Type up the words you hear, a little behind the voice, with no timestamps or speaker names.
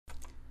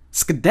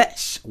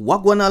Skadesh!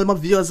 Wagwan all my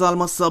viewers, all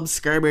my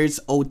subscribers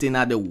out in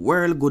the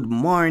world. Good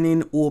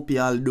morning. Hope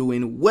y'all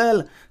doing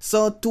well.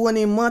 So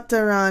Tony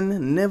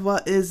Matterhorn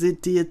never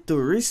hesitate to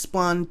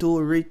respond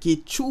to Ricky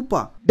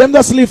Chupa. Them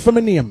just leave for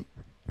my name.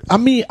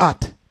 And me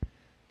at.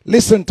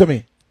 Listen to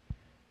me.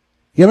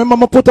 You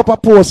remember I put up a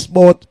post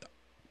about a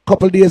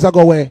couple days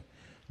ago where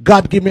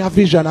God give me a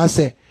vision and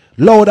say,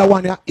 Lord, I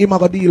want him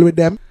to deal with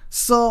them.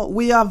 So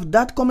we have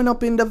that coming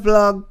up in the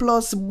vlog,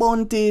 plus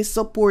Bounty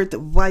support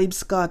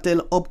Vybz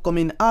Kartel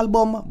upcoming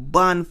album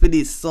Born for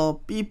This.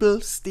 So people,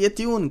 stay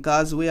tuned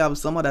cause we have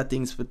some other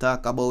things to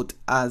talk about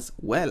as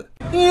well.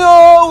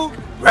 Yo,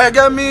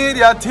 Reggae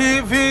Media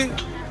TV,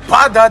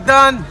 badder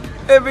than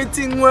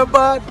everything we're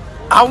bad,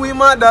 and we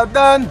madder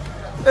than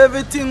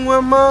everything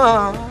we're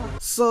mad.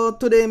 So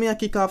today me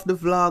kick off the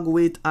vlog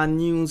with a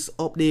news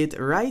update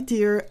right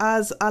here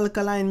as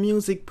Alkaline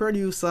music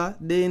producer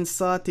Dane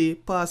Sortie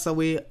passed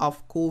away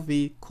of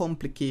COVID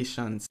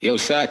complications. Yo,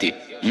 Sortie,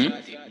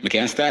 we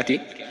can't start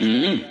it.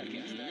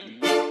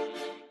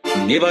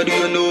 Never do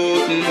you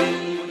know,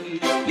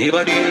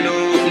 never do you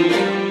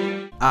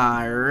know.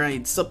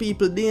 Alright, so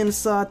people, Dane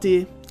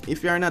Sortie,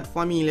 if you are not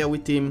familiar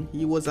with him,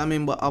 he was a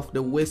member of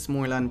the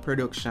Westmoreland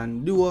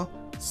production duo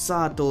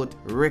Sort Out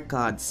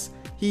Records.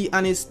 He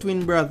and his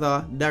twin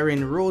brother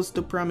Darren rose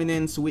to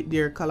prominence with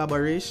their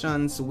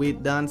collaborations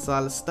with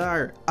dancehall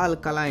star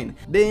Alkaline.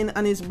 Dane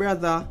and his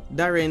brother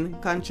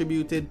Darren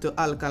contributed to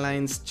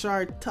Alkaline's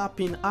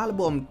chart-topping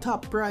album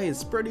Top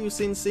Prize,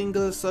 producing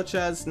singles such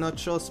as Not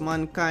Trust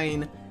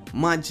Mankind,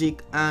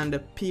 Magic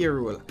and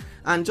Payroll.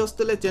 And just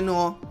to let you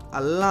know,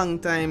 a long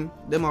time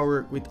them a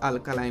work with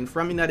Alkaline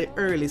from in the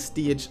early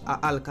stage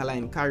of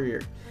Alkaline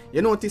career.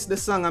 You notice the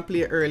song I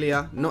played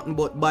earlier, Nothing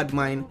But Bad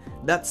Mind.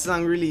 That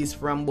song released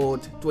from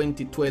about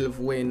 2012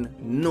 when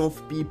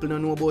enough people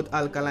don't know about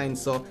Alkaline.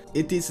 So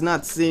it is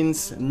not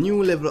since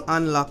New Level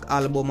Unlock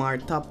album or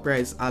Top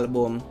Prize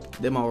album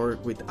them a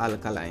work with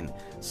Alkaline.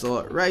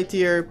 So right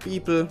here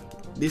people,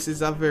 this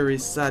is a very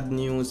sad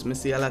news. Me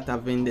see a lot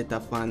of Vendetta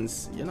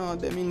fans, you know,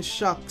 them in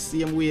shock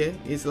same way.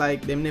 It's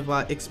like them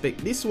never expect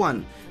this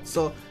one.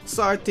 So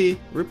Sortie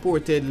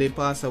reportedly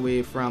passed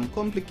away from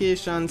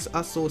complications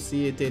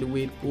associated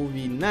with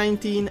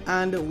COVID-19,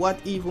 and what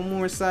even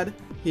more sad,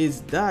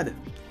 his dad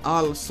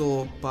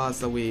also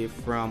passed away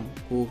from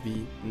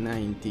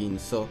COVID-19.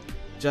 So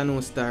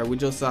Jano Star, we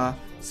just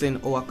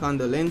send our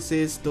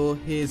condolences to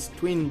his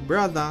twin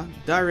brother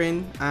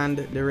Darren and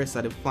the rest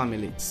of the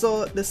family.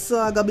 So the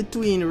saga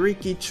between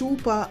Ricky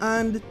Chupa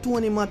and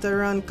Tony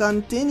Matterhorn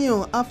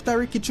continue after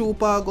Ricky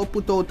Chupa go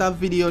put out a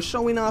video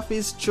showing off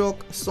his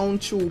truck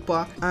Sound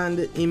Chupa and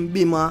in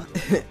Bima.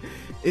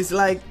 It's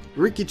like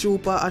Ricky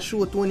Chupa a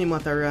show Tony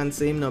Matterhorn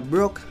say him not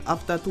broke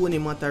after Tony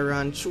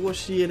Matterhorn show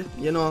shade,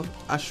 you know,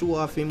 a show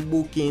off him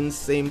bookings,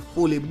 same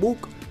fully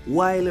book,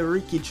 while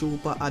Ricky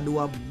Chupa a do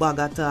a bag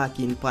of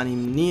talking pan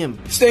him name.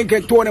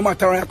 Stinking Tony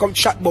Matterhorn come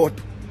chat about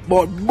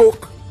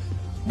book.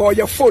 But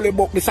you fully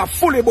book. This a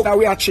fully book that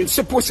we are chill.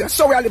 Suppose you.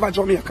 So we live in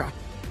Jamaica.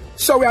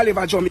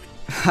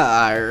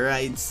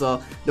 Alright,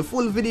 so the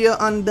full video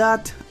on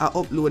that I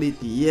uploaded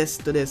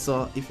yesterday,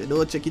 so if you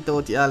don't check it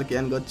out, y'all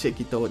can go check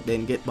it out.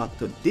 Then get back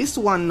to this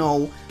one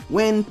now.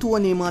 When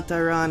Tony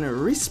Matterhorn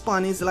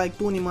respond, is like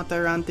Tony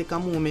Matterhorn take a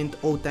moment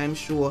out time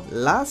show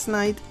last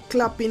night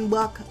clapping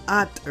back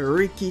at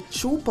Ricky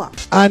Chupa.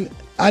 And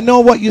I know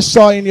what you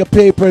saw in your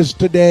papers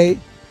today,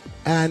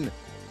 and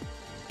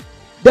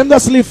them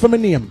just leave for my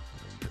name.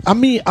 And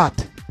me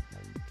at.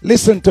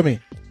 Listen to me.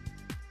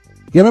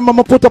 You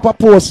remember I put up a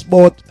post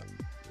about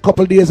a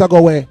couple days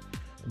ago where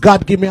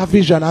God give me a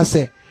vision and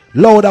say,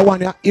 Lord, I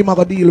want him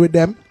to deal with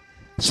them.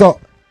 So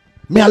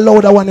me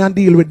allow the one and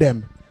deal with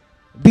them.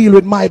 Deal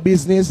with my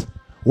business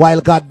while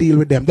God deal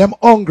with them. Them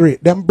hungry,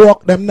 them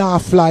broke, them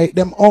not fly,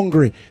 them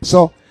hungry.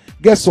 So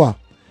guess what?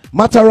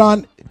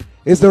 Matterhorn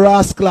is the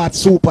rascal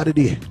soup of the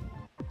day.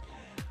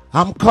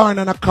 I'm corn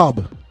and a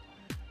cob.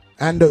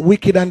 And the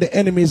wicked and the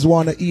enemies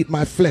want to eat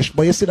my flesh.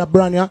 But you see that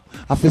brand, yeah?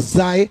 Of his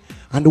eye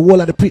and the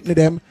whole of the pitney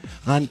them.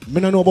 And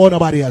me don't know about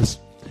nobody else.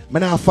 Me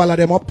not follow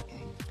them up.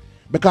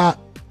 Because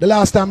the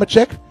last time I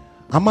check,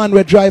 a man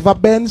will drive a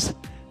Benz,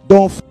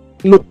 don't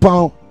look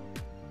pound.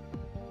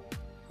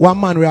 One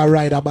man will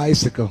ride a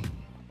bicycle.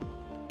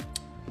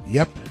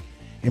 Yep.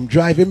 Him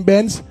driving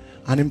Benz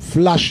and him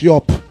flash you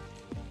up.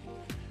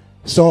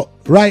 So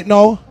right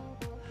now,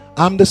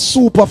 I'm the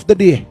soup of the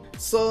day.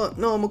 So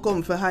now I'm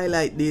come to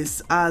highlight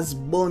this as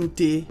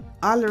Bounty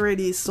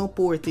already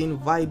supporting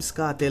Vybz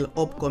Kartel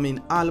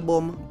upcoming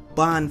album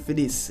Born for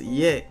This.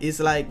 Yeah, it's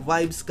like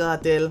Vybz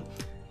Kartel,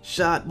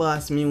 Short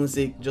Bass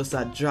Music just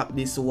a drop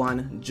this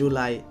one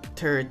July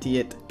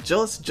 30th.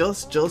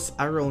 Just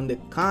around the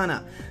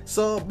corner.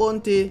 So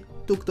Bounty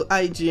took to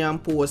IG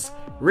and post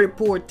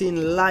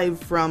reporting live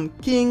from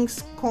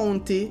Kings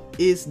County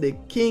is the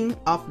king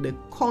of the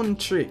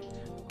country.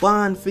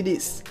 Born for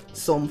This.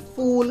 Some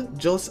fool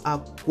just a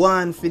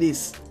born for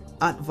this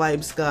at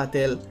Vybz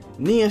Kartel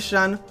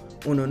Nation.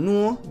 Uno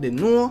know, they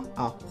know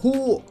a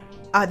who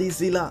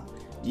Adizilla.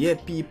 Yeah,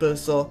 people,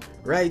 so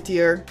right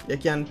here, you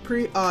can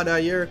pre-order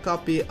your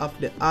copy of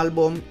the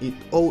album. It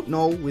out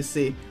now. We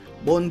say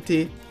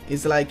Bunty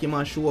is like him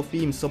a show of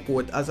him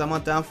support. As a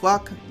matter of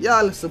fact,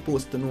 y'all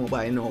supposed to know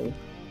by now,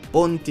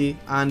 Bunty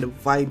and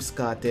Vybz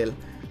Kartel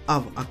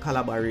have a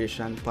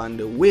collaboration on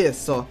the way.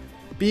 So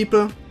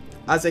people,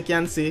 as you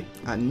can see,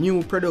 a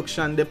new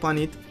production upon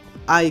it,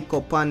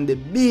 Iko on the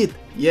beat.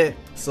 Yeah,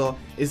 so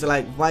it's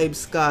like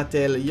Vybz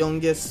Kartel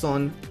youngest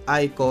son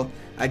Iko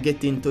are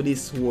getting into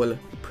this whole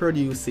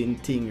producing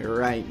thing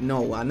right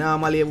now. And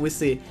normally we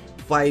say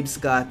Vybz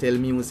Kartel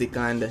music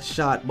and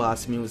Short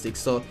Bass music,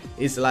 so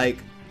it's like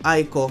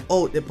Iko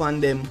out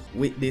upon them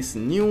with this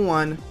new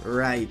one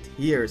right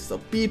here. So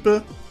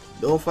people,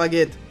 don't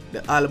forget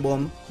the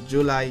album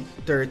July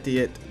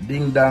 30th.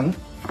 Ding Dong,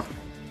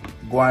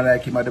 go on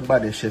like him at the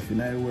baddest chef in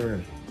the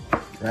world.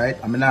 Right?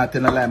 I mean, not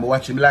telling a lie, I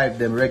watch him live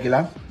them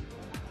regular.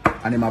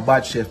 And him a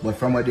bad chef, but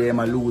from where they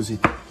I lose it.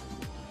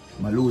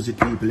 I lose it,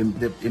 people.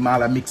 Him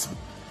all a mix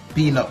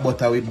peanut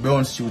butter with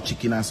brown stew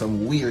chicken and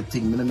some weird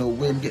thing. I don't know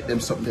where him get them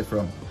something there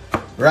from.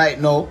 Right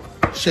now,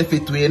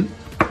 Chefy Twin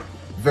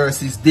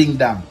versus Ding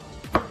Dong.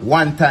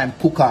 One time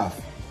cook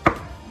off.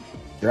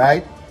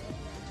 Right?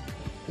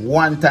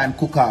 One time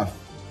cook off.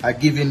 I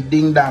giving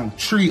Ding Dong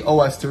 3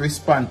 hours to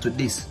respond to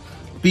this.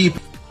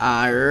 People.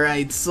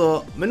 Alright,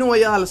 so I know what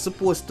y'all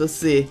supposed to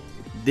say.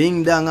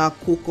 Ding Dong a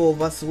cook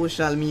over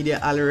social media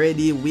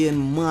already. Wayne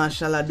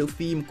Marshall a do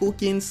film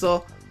cooking.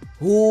 So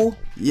who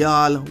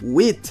y'all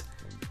with?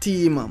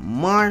 Team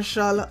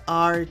Marshall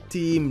or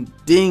Team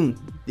Ding?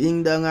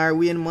 Ding Dong or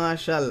Wayne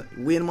Marshall?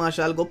 Wayne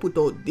Marshall go put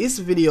out this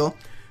video.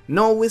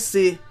 Now we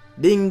see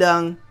Ding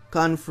Dong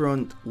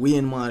confront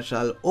Wayne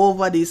Marshall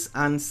over this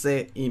and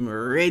say him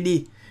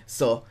ready.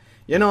 So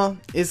you know,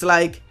 it's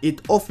like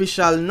it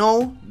official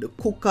now. The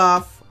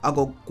cook-off I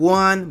go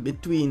on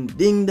between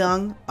Ding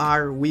Dong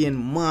or Wayne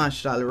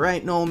Marshall.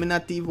 Right now, me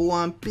not even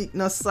want to pick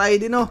no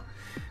side, you know.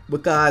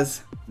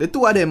 Because the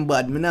two of them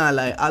bad, me not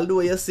lie.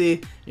 Although you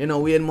say, you know,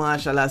 Wayne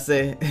Marshall I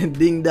say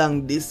Ding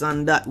Dong this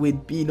and that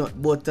with peanut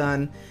butter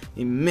and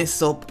he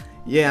mess up.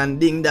 Yeah, and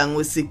Ding Dong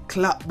we see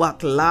clap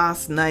back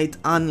last night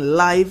on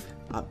live.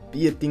 A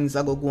few things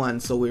I go on.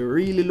 So we're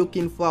really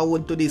looking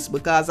forward to this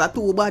because a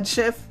two bad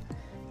chef,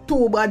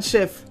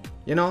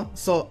 you know.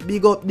 So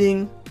big up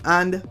Ding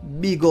and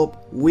big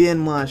up Wayne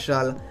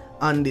Marshall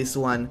on this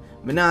one.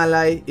 Me nah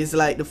lie, it's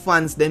like the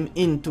fans them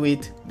into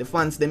it. The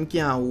fans them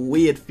can't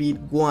wait for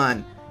it go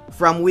on.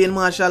 From Wayne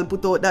Marshall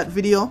put out that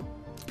video,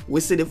 we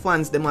see the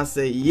fans them a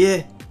say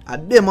yeah,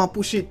 and them a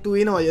push it too,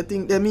 you know. You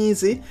think them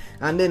easy,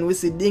 and then we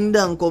see Ding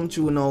Dong come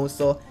through now,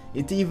 so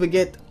it even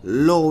get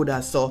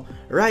louder. So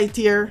right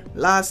here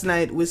last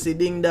night we see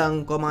Ding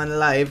Dong come on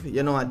live,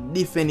 you know,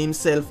 defend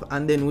himself,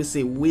 and then we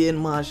see Wayne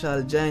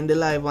Marshall join the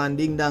live and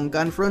Ding Dong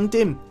confront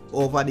him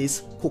over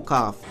this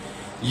cook-off.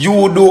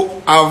 You do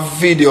a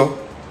video,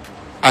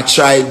 I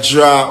try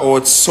draw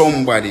out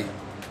somebody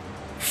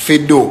for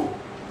do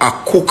a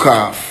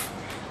cook-off,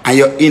 and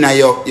you're in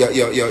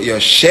your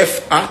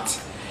chef hat,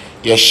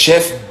 your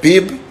chef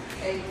bib,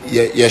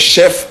 your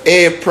chef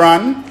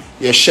apron,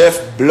 your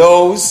chef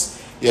blouse,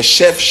 your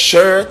chef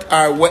shirt,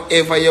 or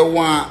whatever you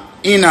want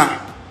in a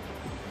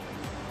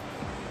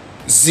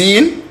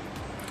zine,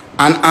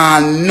 and I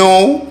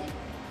know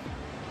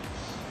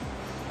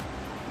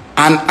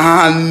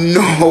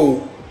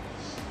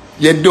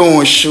you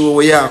don't show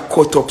where you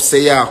cut up,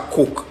 say you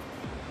cook.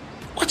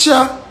 Watch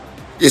ya.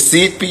 You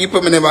see it,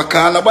 people, me never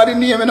call nobody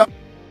name, you know.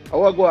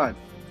 How I go on?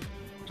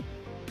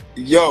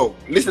 Yo,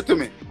 listen to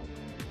me.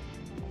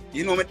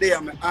 You know me there,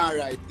 I'm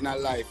alright in a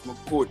life, I'm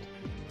good.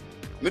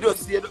 Me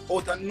just see it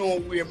out of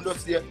nowhere, me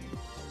just see it.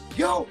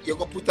 Yo, you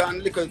go put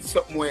on little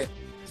something where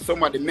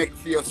somebody make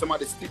for you,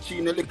 somebody stitch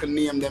in a little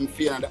name them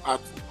for on the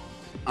hat.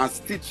 And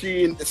stitch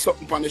in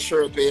something on the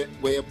shirt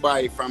where you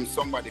buy from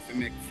somebody to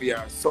make for you,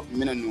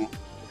 something I don't know.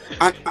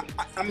 And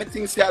I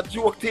think it's a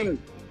joke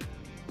thing.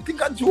 I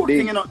think a joke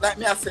thing, you know, like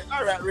me I say,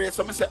 alright Ray,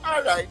 so I say,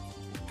 alright,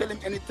 tell him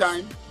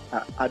anytime.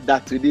 At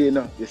that today, you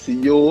know, you see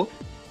you're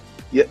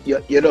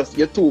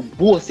too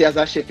bossy as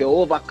a chef, you're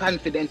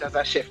overconfident as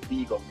a chef,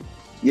 big up.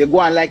 You go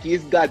on like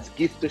it's God's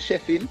gift to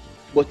chefing,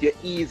 but you're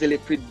easily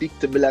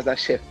predictable as a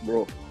chef,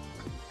 bro.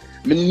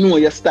 Me know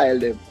your style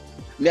them.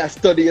 Me I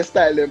study your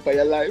style them for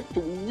your life for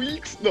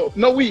weeks,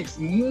 no weeks,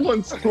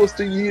 months, close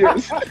to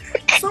years.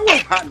 So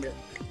what happened?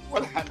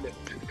 What happened?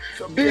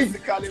 So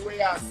basically what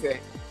I say.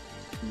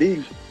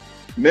 Ding.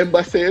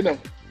 Remember saying, you know?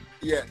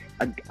 Yeah.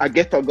 I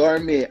get a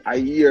gourmet a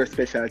year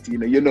specialty, you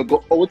know. You know,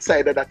 go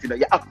outside of that, you know.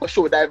 You have to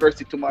show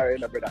diversity tomorrow, you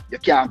know, brother. You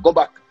can't go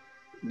back.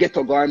 Get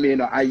a gourmet, you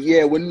know. A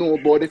year we know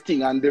about the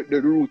thing and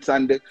the roots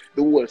and the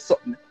whole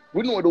something.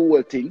 We know the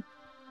whole thing.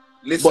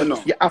 Listen but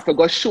now. You have to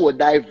go show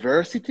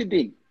diversity,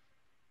 Ding.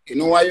 You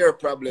know why your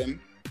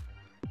problem?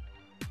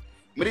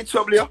 Me the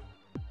trouble you?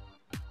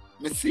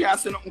 Me see I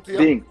say nothing to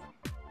you.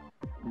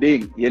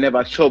 Ding, you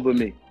never trouble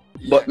me.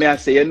 Yeah. But me I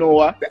say, you know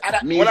what?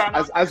 Me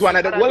as one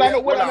of the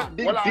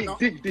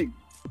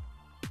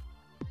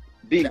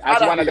Ding,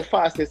 as one of the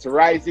fastest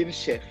rising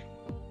chef.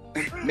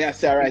 Me I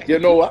say, alright, you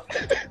know what?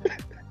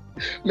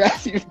 Me I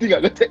see if thing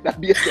I go take that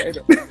bass line.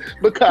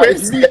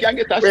 Because if me can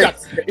get a shot,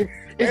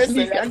 if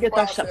me can get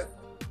a shot,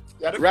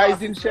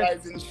 rising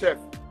chef.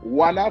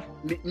 One of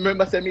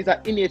remember say me is an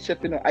innate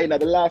chef, you know. I know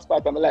the last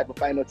part of my life I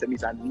find out say me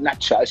is a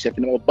natural chef,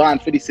 you know. I'm born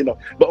for this, you know.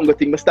 But I'm gonna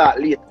think I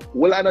start late.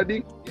 Well, I know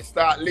ding. You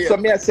start late. So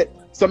me I say,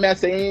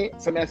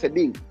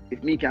 ding.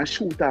 If me can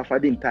shoot off a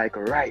ding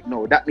title right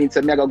now, that means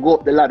me I gotta go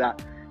up the ladder.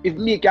 If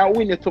me can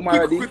win it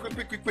tomorrow,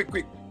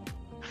 quick.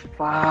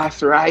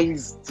 Fast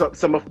rise. So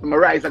some of my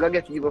rise I gotta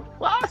get even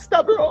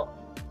faster, bro.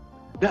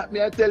 That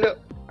me I tell you.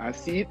 And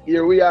see it,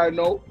 here we are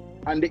now.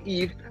 On the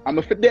eve, I'm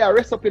a there, I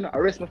rest up, you know.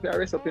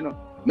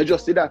 I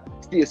just see that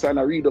stay so and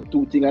I read up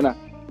 2 things and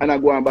I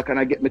go on back and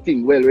I get my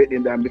thing well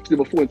written there. Before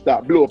my phone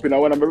start blow up, you know,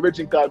 when I'm a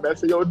virgin call me, I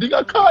say, yo, dig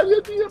I call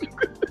you, damn.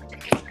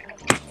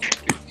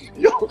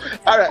 Yo,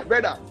 alright,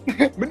 brother.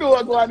 Me know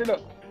what go on, you know.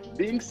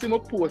 Ding see my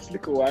post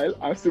like a while,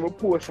 and see my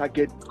post I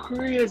get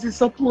crazy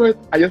support.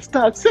 And you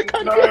start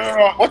second. No.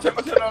 Watch it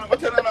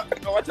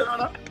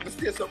on.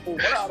 Stay so cool.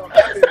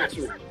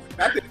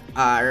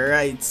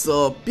 Alright,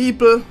 so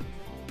people,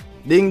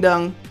 Ding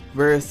Dong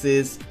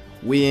versus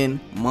Wayne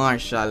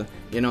Marshall,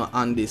 you know,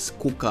 on this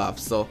cook-off.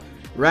 So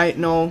right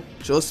now,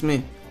 trust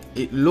me,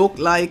 it look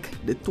like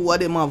the two of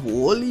them have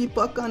whole heap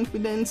of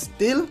confidence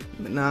still.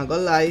 I'm not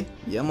gonna lie,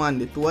 yeah man,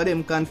 the two of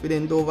them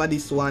confident over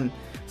this one.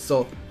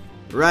 So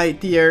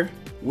right here,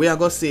 we are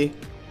gonna see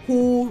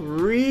who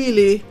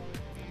really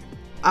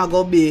are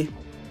gonna be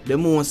the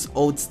most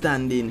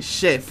outstanding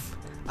chef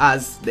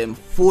as them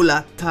full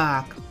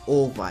attack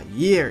over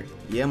here.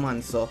 Yeah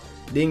man, so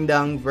Ding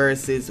Dong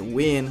versus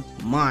Wayne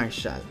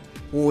Marshall.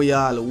 Who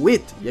y'all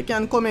with? You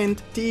can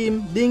comment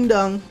Team Ding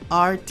Dong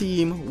or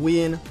Team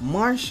Wayne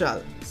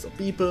Marshall. So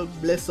people,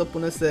 bless up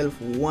on yourself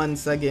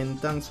once again.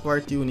 Thanks for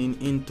tuning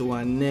into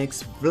our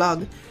next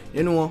vlog.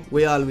 You know,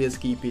 we always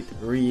keep it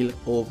real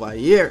over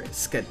here.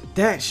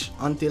 Skatesh.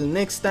 Until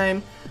next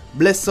time,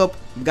 bless up,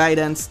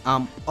 guidance,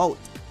 I'm out.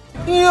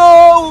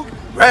 Yo,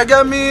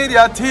 Reggae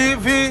Media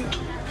TV,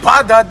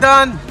 badder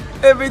than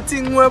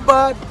everything we're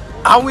bad,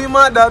 and we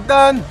madder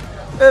than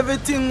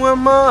everything we're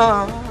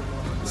mad.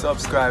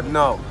 Subscribe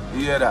now,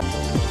 you hear that?